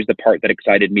 That was always the part that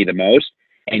excited me the most.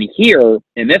 And here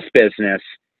in this business,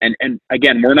 and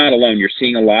again, we're not alone. You're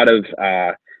seeing a lot of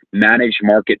managed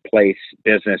marketplace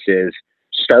businesses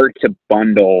start to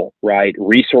bundle, right,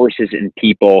 resources and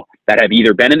people that have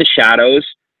either been in the shadows,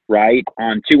 right,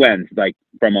 on two ends, like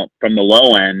from the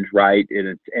low end, right,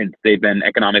 and they've been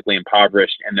economically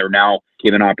impoverished and they're now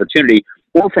given opportunity,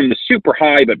 or from the super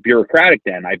high but bureaucratic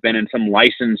end. I've been in some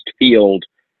licensed field,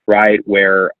 right,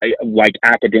 where like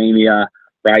academia,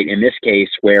 right, in this case,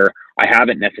 where I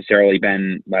haven't necessarily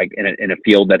been like in a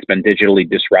field that's been digitally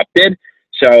disrupted.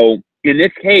 So in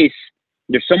this case,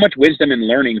 there's so much wisdom and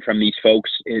learning from these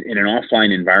folks in an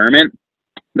offline environment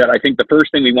that I think the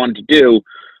first thing we wanted to do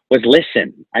was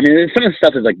listen. I mean, some of the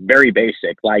stuff is like very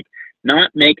basic, like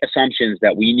not make assumptions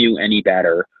that we knew any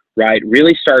better, right?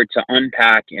 Really start to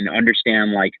unpack and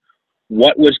understand like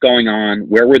what was going on,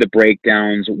 where were the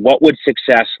breakdowns, what would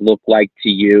success look like to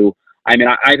you. I mean,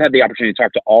 I've had the opportunity to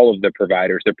talk to all of the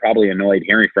providers. They're probably annoyed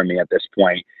hearing from me at this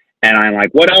point. And I'm like,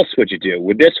 what else would you do?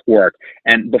 Would this work?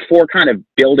 And before kind of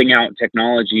building out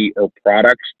technology or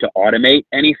products to automate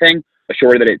anything,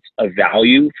 assure that it's of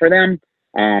value for them.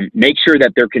 Make sure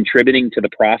that they're contributing to the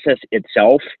process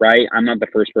itself, right? I'm not the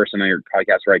first person on your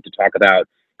podcast, right, to talk about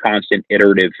constant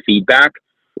iterative feedback,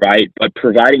 right? But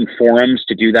providing forums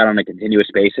to do that on a continuous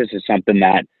basis is something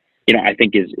that, I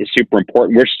think is super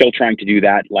important. We're still trying to do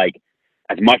that, like,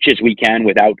 as much as we can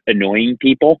without annoying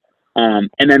people. And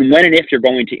then when and if you're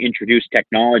going to introduce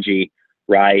technology,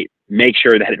 right, make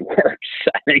sure that it works.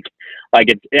 I think like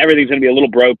everything's going to be a little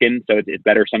broken, so it's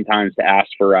better sometimes to ask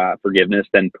for forgiveness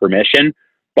than permission.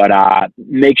 But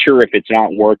make sure if it's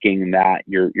not working that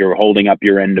you're holding up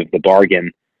your end of the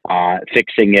bargain,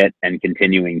 fixing it and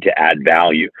continuing to add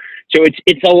value. So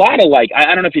it's a lot of like,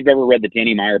 I don't know if you've ever read the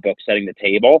Danny Meyer book, Setting the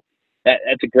Table.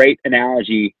 That's a great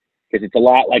analogy because it's a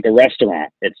lot like a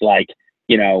restaurant. It's like,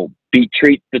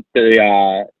 treat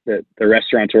the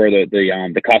restaurateur,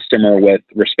 the customer with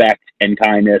respect and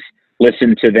kindness.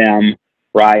 Listen to them,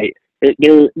 right?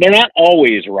 They're not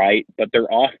always right, but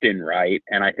they're often right.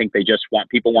 And I think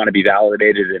people want to be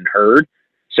validated and heard.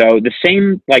 So the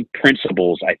same like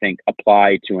principles I think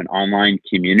apply to an online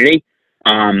community.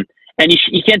 And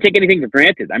you can't take anything for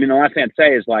granted. I mean, the last thing I'd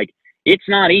say is like it's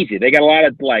not easy. They got a lot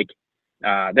of like.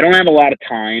 They don't have a lot of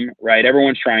time, right?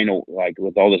 Everyone's trying to, like,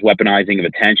 with all this weaponizing of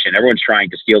attention, everyone's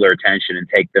trying to steal their attention and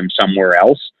take them somewhere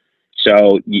else.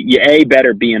 So you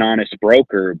better be an honest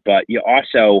broker, but you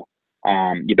also,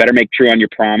 you better make true on your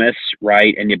promise,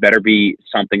 right? And you better be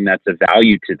something that's of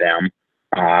value to them,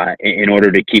 in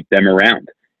order to keep them around.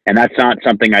 And that's not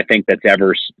something I think that's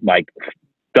ever like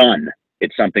done.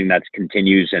 It's something that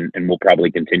continues and will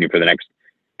probably continue for the next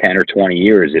 10 or 20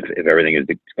 years if everything is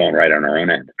going right on our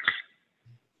own end.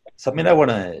 Something I want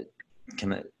to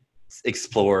kind of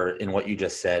explore in what you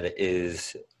just said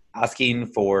is asking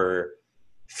for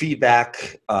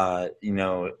feedback, but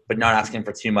not asking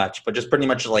for too much, but just pretty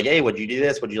much like, hey, would you do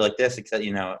this? Would you like this? Except,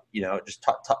 just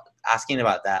asking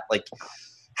about that. Like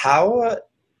how,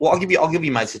 well, I'll give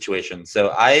you my situation.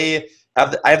 So I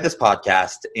have this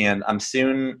podcast and I'm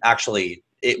soon, actually,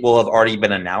 it will have already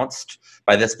been announced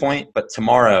by this point, but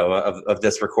tomorrow of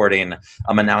this recording,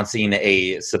 I'm announcing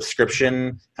a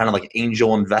subscription, kind of like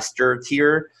angel investor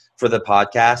tier for the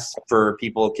podcast. For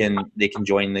people they can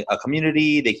join a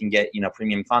community, they can get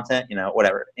premium content,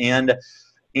 whatever. And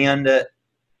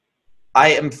I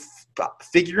am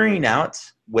figuring out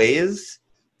ways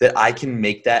that I can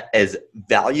make that as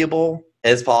valuable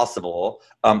as possible,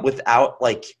 without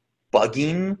like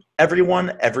bugging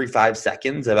everyone every 5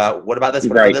 seconds about what about this,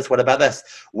 what about this, what about this.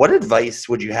 What advice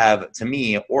would you have to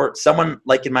me or someone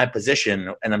like in my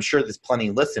position, and I'm sure there's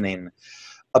plenty listening,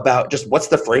 about just what's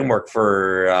the framework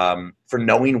for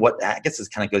knowing what, I guess this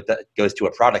kind of goes to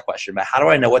a product question, but how do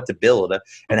I know what to build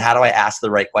and how do I ask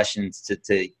the right questions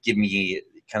to give me,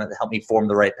 kind of help me form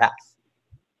the right path?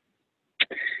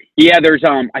 Yeah, there's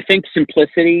I think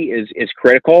simplicity is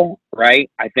critical, right?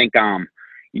 I think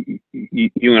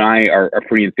you and I are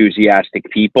pretty enthusiastic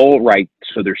people, right?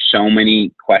 So there's so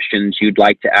many questions you'd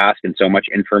like to ask and so much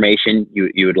information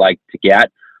you would like to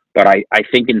get. But I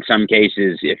think in some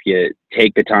cases, if you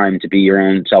take the time to be your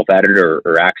own self-editor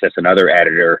or access another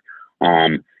editor,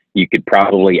 you could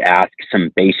probably ask some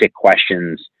basic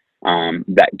questions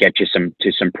that get you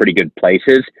to some pretty good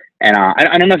places. And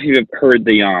I don't know if you've heard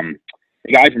the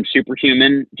guy from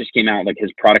Superhuman just came out, like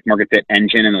his product market fit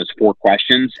engine and those 4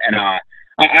 questions. And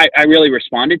I really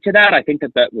responded to that. I think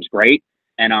that was great.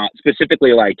 And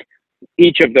specifically, like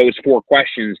each of those 4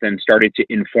 questions then started to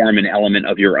inform an element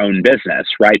of your own business,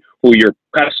 right? Who your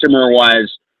customer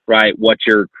was, right? What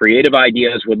your creative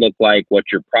ideas would look like, what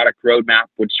your product roadmap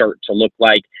would start to look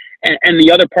like. And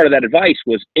the other part of that advice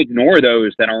was ignore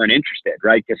those that aren't interested,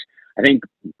 right? Because I think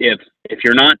if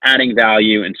you're not adding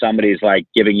value and somebody's like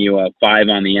giving you a 5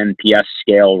 on the NPS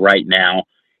scale right now,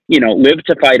 live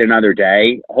to fight another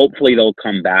day. Hopefully they'll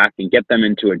come back and get them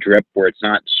into a drip where it's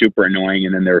not super annoying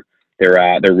and then they're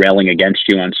railing against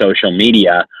you on social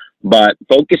media. But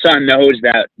focus on those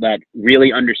that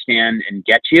really understand and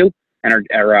get you and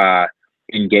are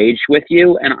engaged with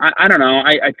you. And I don't know.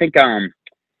 I think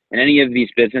in any of these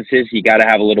businesses, you got to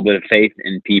have a little bit of faith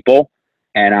in people,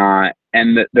 and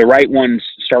the right ones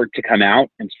start to come out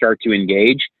and start to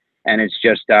engage. And it's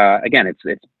just again, it's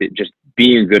just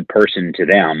being a good person to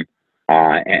them,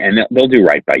 and they'll do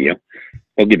right by you.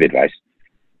 They'll give advice.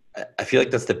 I feel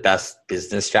like that's the best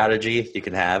business strategy you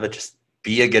can have. It just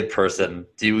be a good person,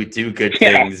 do good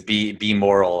Yeah. things, be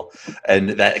moral, and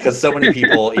that because so many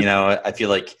people, I feel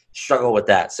like struggle with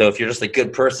that. So if you're just a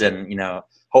good person,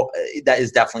 that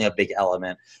is definitely a big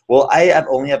element. Well,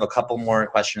 only have a couple more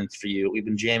questions for you. We've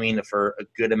been jamming for a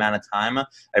good amount of time. I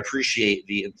appreciate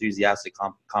the enthusiastic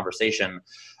conversation.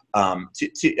 I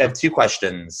have two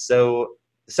questions. So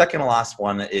the second to last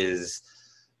one is,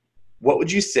 what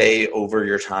would you say over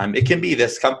your time? It can be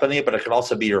this company, but it could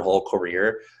also be your whole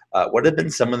career. What have been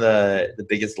some of the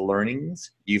biggest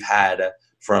learnings you've had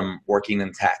from working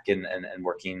in tech and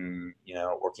working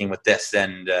with this,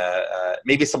 and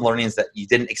maybe some learnings that you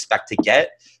didn't expect to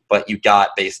get, but you got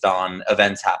based on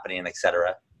events happening, et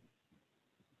cetera?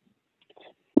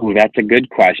 Ooh, that's a good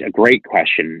question, a great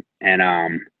question. And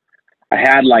I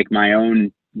had like my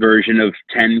own version of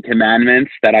 10 commandments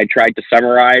that I tried to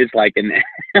summarize, like in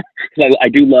I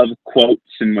do love quotes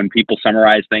and when people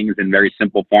summarize things in very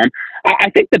simple form. I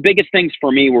think the biggest things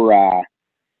for me were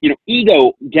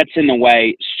ego gets in the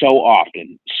way so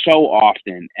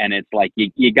often, and it's like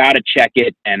you got to check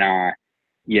it, and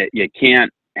you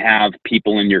can't have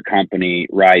people in your company,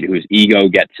 right, whose ego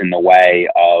gets in the way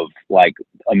of like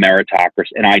a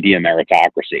meritocracy, an idea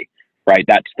meritocracy, right?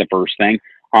 That's the first thing.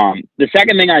 The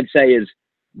second thing I'd say is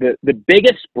the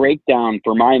biggest breakdown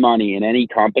for my money in any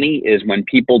company is when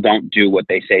people don't do what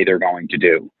they say they're going to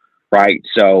do, right?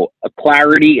 So a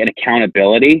clarity and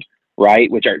accountability, right,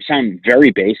 which sound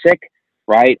very basic,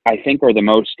 right, I think are the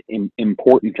most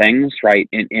important things, right,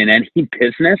 in any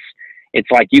business.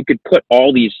 It's like you could put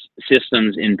all these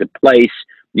systems into place.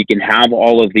 You can have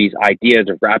all of these ideas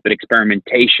of rapid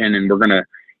experimentation, and we're going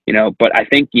to, but I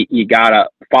think you got to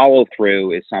follow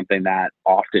through is something that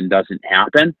often doesn't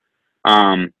happen.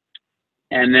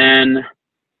 And then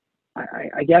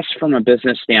I guess from a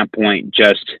business standpoint,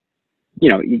 just,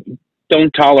 you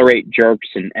don't tolerate jerks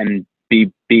and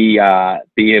be a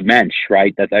mensch,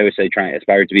 right? That's, I always say, try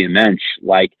aspire to be a mensch.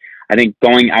 Like, I think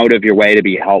going out of your way to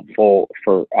be helpful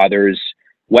for others,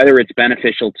 whether it's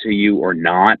beneficial to you or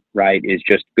not, right, is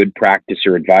just good practice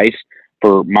or advice.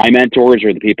 For my mentors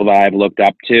or the people that I've looked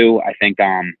up to, I think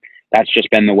that's just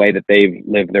been the way that they've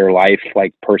lived their life,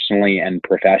 like personally and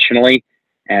professionally.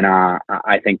 And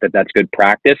I think that that's good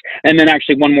practice. And then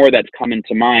actually one more that's come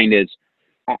into mind is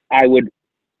I would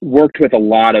worked with a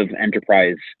lot of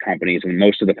enterprise companies and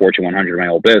most of the Fortune 100 in my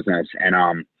old business.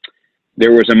 And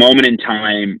there was a moment in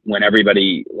time when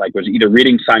everybody like was either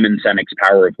reading Simon Sinek's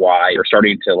Power of Why or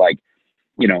starting to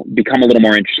become a little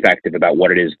more introspective about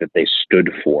what it is that they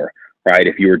stood for, right?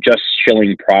 If you were just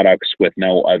shilling products with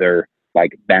no other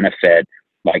like benefit,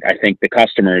 like I think the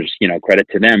customers, credit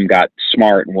to them, got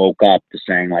smart and woke up to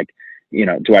saying like,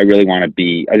 do I really want to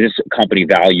be, is this company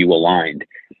value aligned?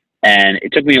 And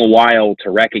it took me a while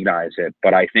to recognize it,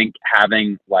 but I think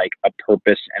having like a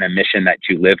purpose and a mission that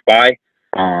you live by,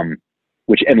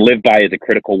 and live by is a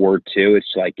critical word too.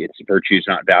 It's like, it's virtues,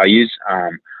 not values.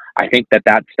 I think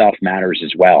that stuff matters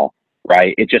as well,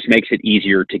 right? It just makes it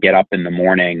easier to get up in the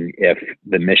morning if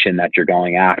the mission that you're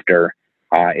going after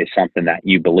is something that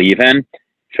you believe in,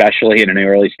 especially in an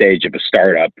early stage of a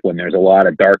startup when there's a lot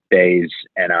of dark days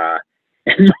and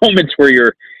and moments where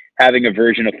you're having a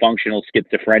version of functional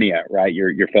schizophrenia, right?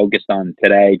 You're focused on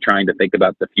today, trying to think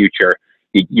about the future.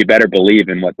 You better believe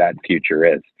in what that future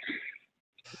is.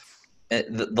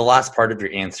 The last part of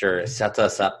your answer sets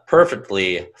us up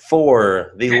perfectly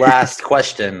for the last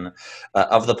question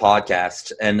of the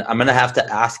podcast. And I'm going to have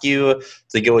to ask you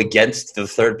to go against the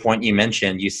third point you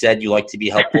mentioned. You said you like to be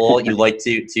helpful. You like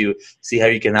to see how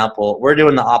you can help. Well, we're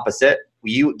doing the opposite.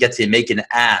 You get to make an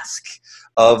ask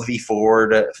of the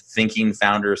forward-thinking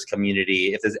founders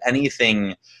community. If there's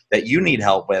anything that you need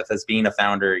help with as being a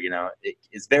founder,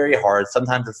 it's very hard.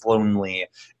 Sometimes it's lonely,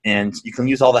 and you can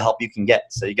use all the help you can get.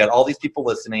 So you got all these people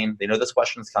listening. They know this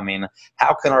question's coming.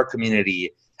 How can our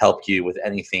community help you with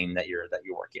anything that you're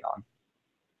working on?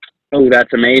 Oh,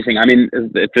 that's amazing. I mean,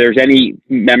 if there's any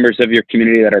members of your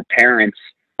community that are parents,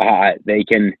 they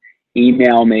can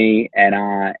email me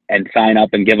and sign up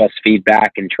and give us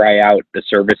feedback and try out the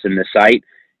service in the site.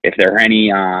 If there are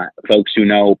any folks who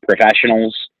know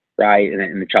professionals, right,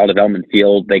 in the child development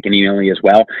field, they can email me as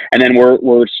well. And then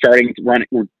we're starting to run.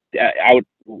 We're out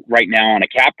right now on a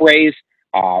cap raise.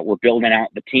 We're building out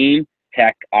the team,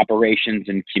 tech operations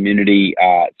and community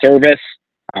service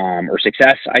or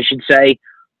success, I should say.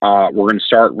 We're going to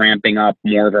start ramping up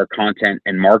more of our content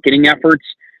and marketing efforts.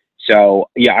 So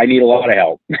yeah, I need a lot of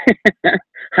help.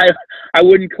 I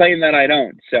wouldn't claim that I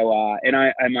don't. So and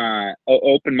I'm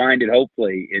open-minded,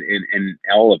 hopefully, in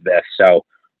all of this. So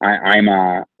I'm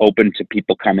open to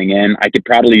people coming in. I could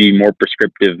probably be more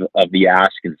prescriptive of the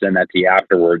ask and send that to you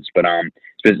afterwards, but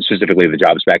specifically the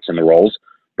job specs and the roles.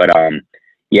 But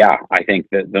yeah, I think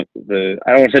that the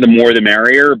I don't want to say the more the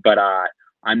merrier, but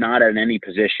I'm not in any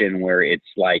position where it's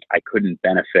like I couldn't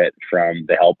benefit from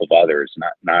the help of others.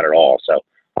 Not at all. So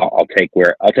I'll take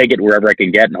it wherever I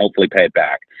can get and hopefully pay it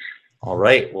back. All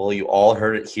right. Well, you all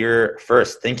heard it here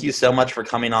first. Thank you so much for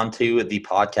coming on to the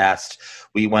podcast.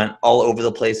 We went all over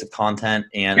the place of content,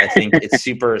 and I think it's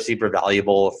super, super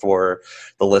valuable for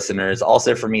the listeners,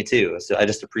 also for me too. So I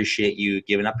just appreciate you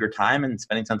giving up your time and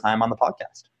spending some time on the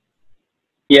podcast.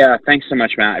 Yeah, thanks so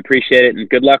much, Matt. I appreciate it, and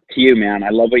good luck to you, man. I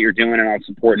love what you're doing, and I'll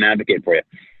support and advocate for you.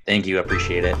 Thank you. I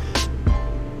appreciate it.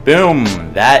 Boom.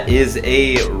 That is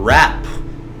a wrap.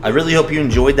 I really hope you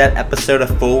enjoyed that episode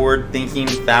of Forward Thinking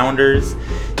Founders.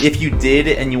 If you did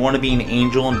and you want to be an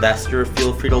angel investor,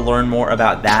 feel free to learn more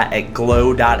about that at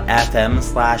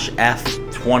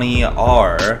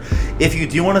glow.fm/F20R. If you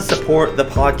do want to support the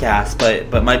podcast,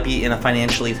 but might be in a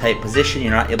financially tight position,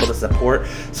 you're not able to support,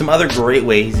 some other great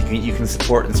ways you can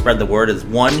support and spread the word is,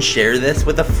 one, share this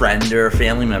with a friend or a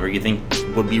family member you think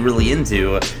would be really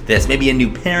into this, maybe a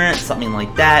new parent, something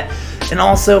like that. And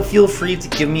also feel free to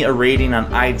give me a rating on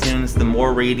iTunes. The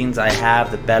more ratings I have,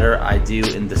 the better I do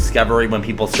in discovery when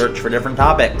people search for different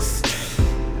topics.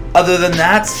 Other than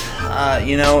that, I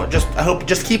hope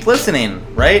just keep listening,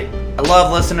 right? I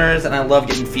love listeners and I love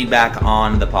getting feedback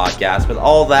on the podcast. With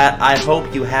all that, I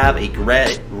hope you have a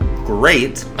great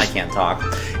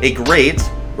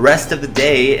rest of the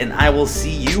day, and I will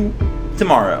see you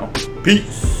tomorrow.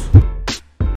 Peace.